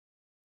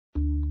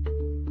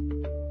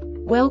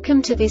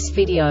Welcome to this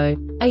video.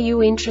 Are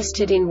you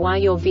interested in why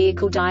your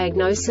vehicle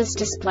diagnosis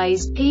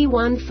displays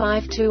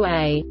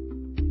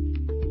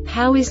P152A?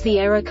 How is the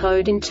error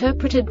code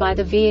interpreted by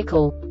the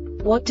vehicle?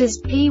 What does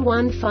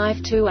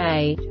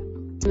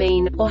P152A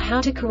mean, or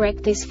how to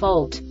correct this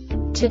fault?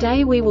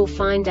 Today we will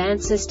find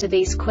answers to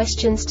these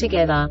questions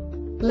together.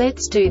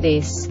 Let's do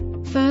this.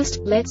 First,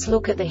 let's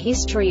look at the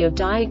history of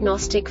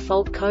diagnostic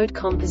fault code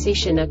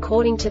composition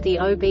according to the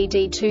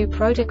OBD2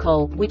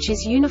 protocol, which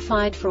is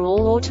unified for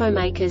all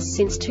automakers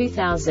since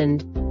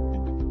 2000.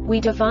 We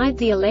divide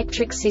the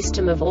electric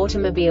system of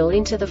automobile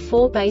into the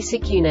four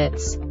basic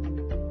units: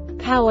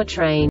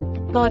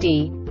 powertrain,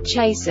 body,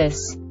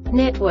 chassis,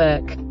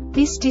 network.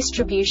 This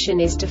distribution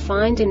is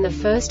defined in the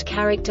first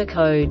character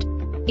code.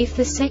 If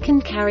the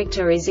second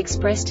character is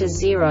expressed as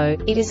 0,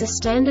 it is a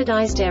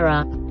standardized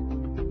error.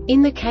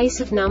 In the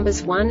case of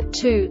numbers 1,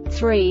 2,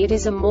 3, it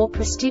is a more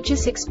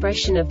prestigious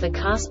expression of the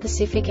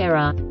car-specific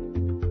error.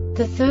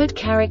 The third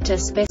character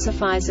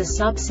specifies a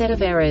subset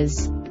of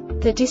errors.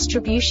 The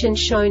distribution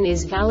shown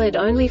is valid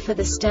only for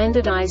the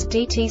standardized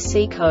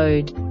DTC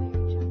code.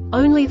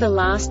 Only the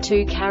last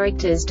two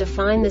characters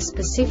define the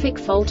specific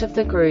fault of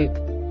the group.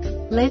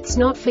 Let's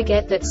not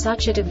forget that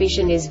such a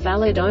division is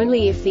valid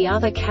only if the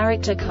other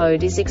character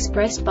code is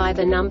expressed by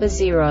the number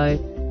 0.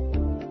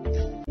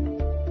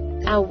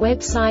 Our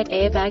website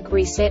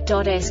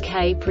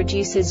airbagreset.sk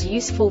produces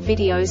useful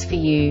videos for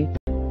you.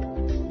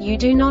 You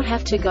do not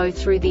have to go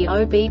through the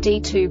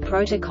OBD2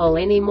 protocol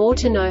anymore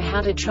to know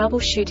how to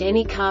troubleshoot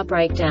any car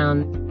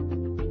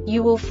breakdown.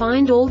 You will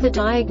find all the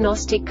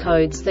diagnostic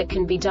codes that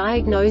can be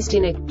diagnosed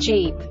in a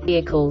Jeep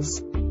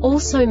vehicles.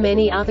 Also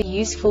many other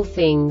useful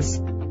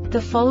things.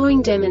 The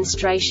following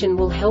demonstration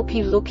will help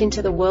you look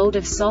into the world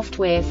of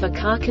software for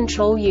car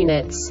control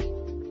units.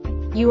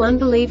 You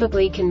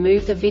unbelievably can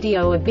move the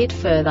video a bit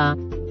further.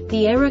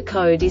 The error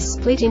code is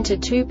split into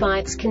 2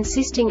 bytes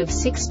consisting of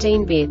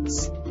 16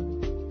 bits.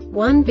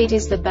 1 bit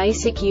is the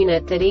basic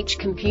unit that each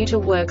computer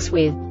works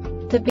with.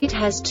 The bit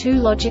has 2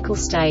 logical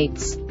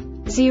states: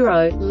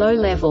 0, low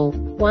level,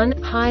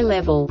 1, high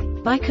level.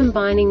 By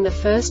combining the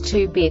first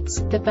 2 bits,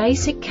 the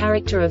basic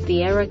character of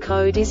the error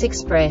code is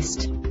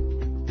expressed.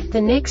 The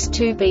next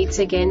 2 beats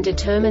again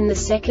determine the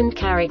second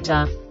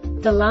character.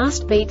 The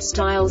last beat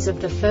styles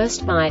of the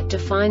first byte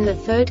define the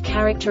third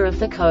character of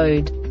the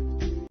code.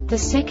 The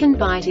second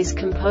byte is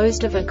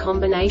composed of a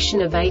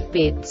combination of 8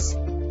 bits.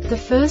 The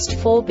first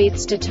 4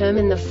 bits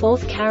determine the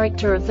fourth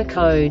character of the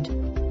code.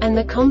 And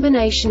the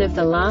combination of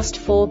the last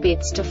 4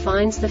 bits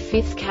defines the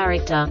fifth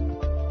character.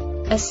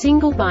 A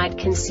single byte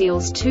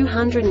conceals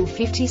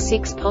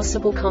 256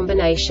 possible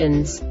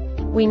combinations.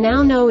 We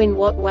now know in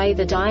what way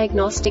the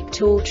diagnostic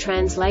tool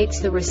translates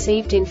the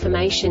received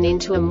information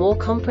into a more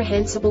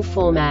comprehensible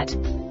format.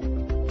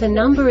 The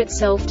number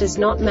itself does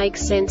not make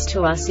sense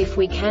to us if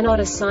we cannot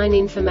assign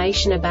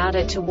information about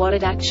it to what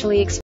it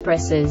actually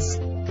expresses.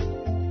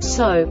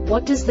 So,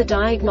 what does the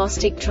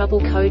Diagnostic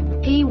Trouble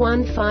Code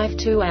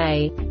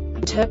P152A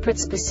interpret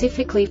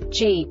specifically for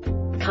Jeep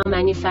car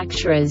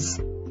manufacturers?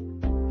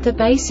 The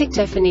basic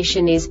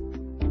definition is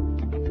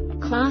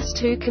Class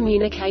 2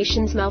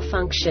 communications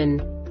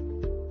malfunction.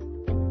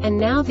 And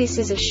now this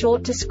is a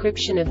short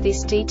description of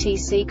this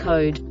DTC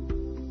code.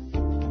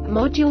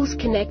 Modules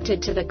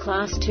connected to the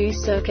Class 2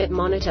 circuit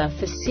monitor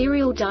for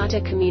serial data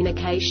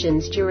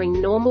communications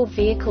during normal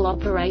vehicle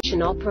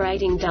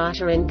operation/operating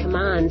data and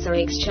commands are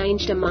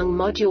exchanged among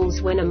modules.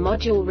 When a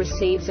module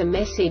receives a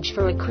message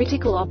for a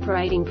critical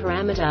operating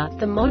parameter,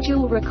 the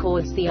module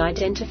records the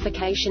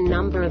identification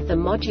number of the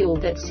module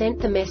that sent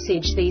the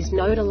message. These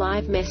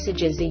node-alive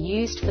messages are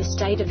used for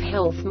state of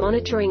health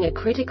monitoring. A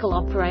critical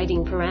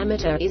operating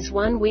parameter is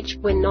one which,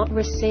 when not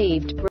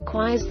received,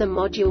 requires the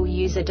module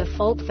use a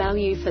default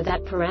value for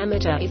that parameter.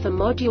 If a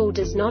module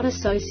does not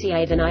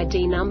associate an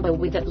ID number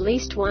with at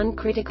least one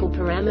critical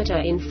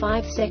parameter in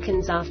 5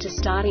 seconds after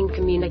starting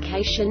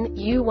communication,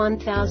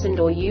 U1000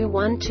 or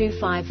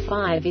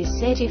U1255 is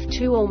set. If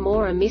 2 or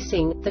more are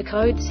missing, the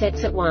code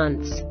sets at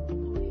once.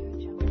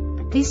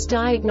 This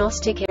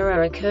diagnostic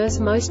error occurs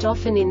most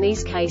often in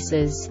these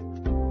cases.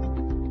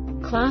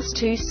 Class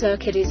 2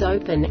 circuit is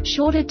open,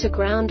 shorted to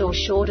ground or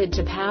shorted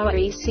to power.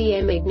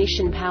 ECM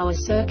ignition power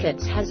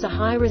circuits has a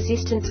high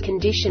resistance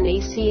condition.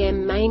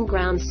 ECM main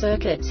ground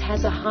circuits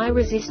has a high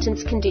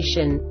resistance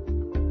condition.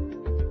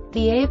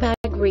 The Airbag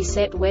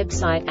Reset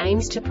website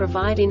aims to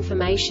provide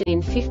information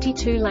in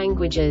 52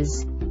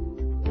 languages.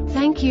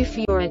 Thank you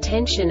for your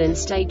attention and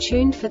stay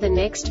tuned for the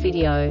next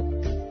video.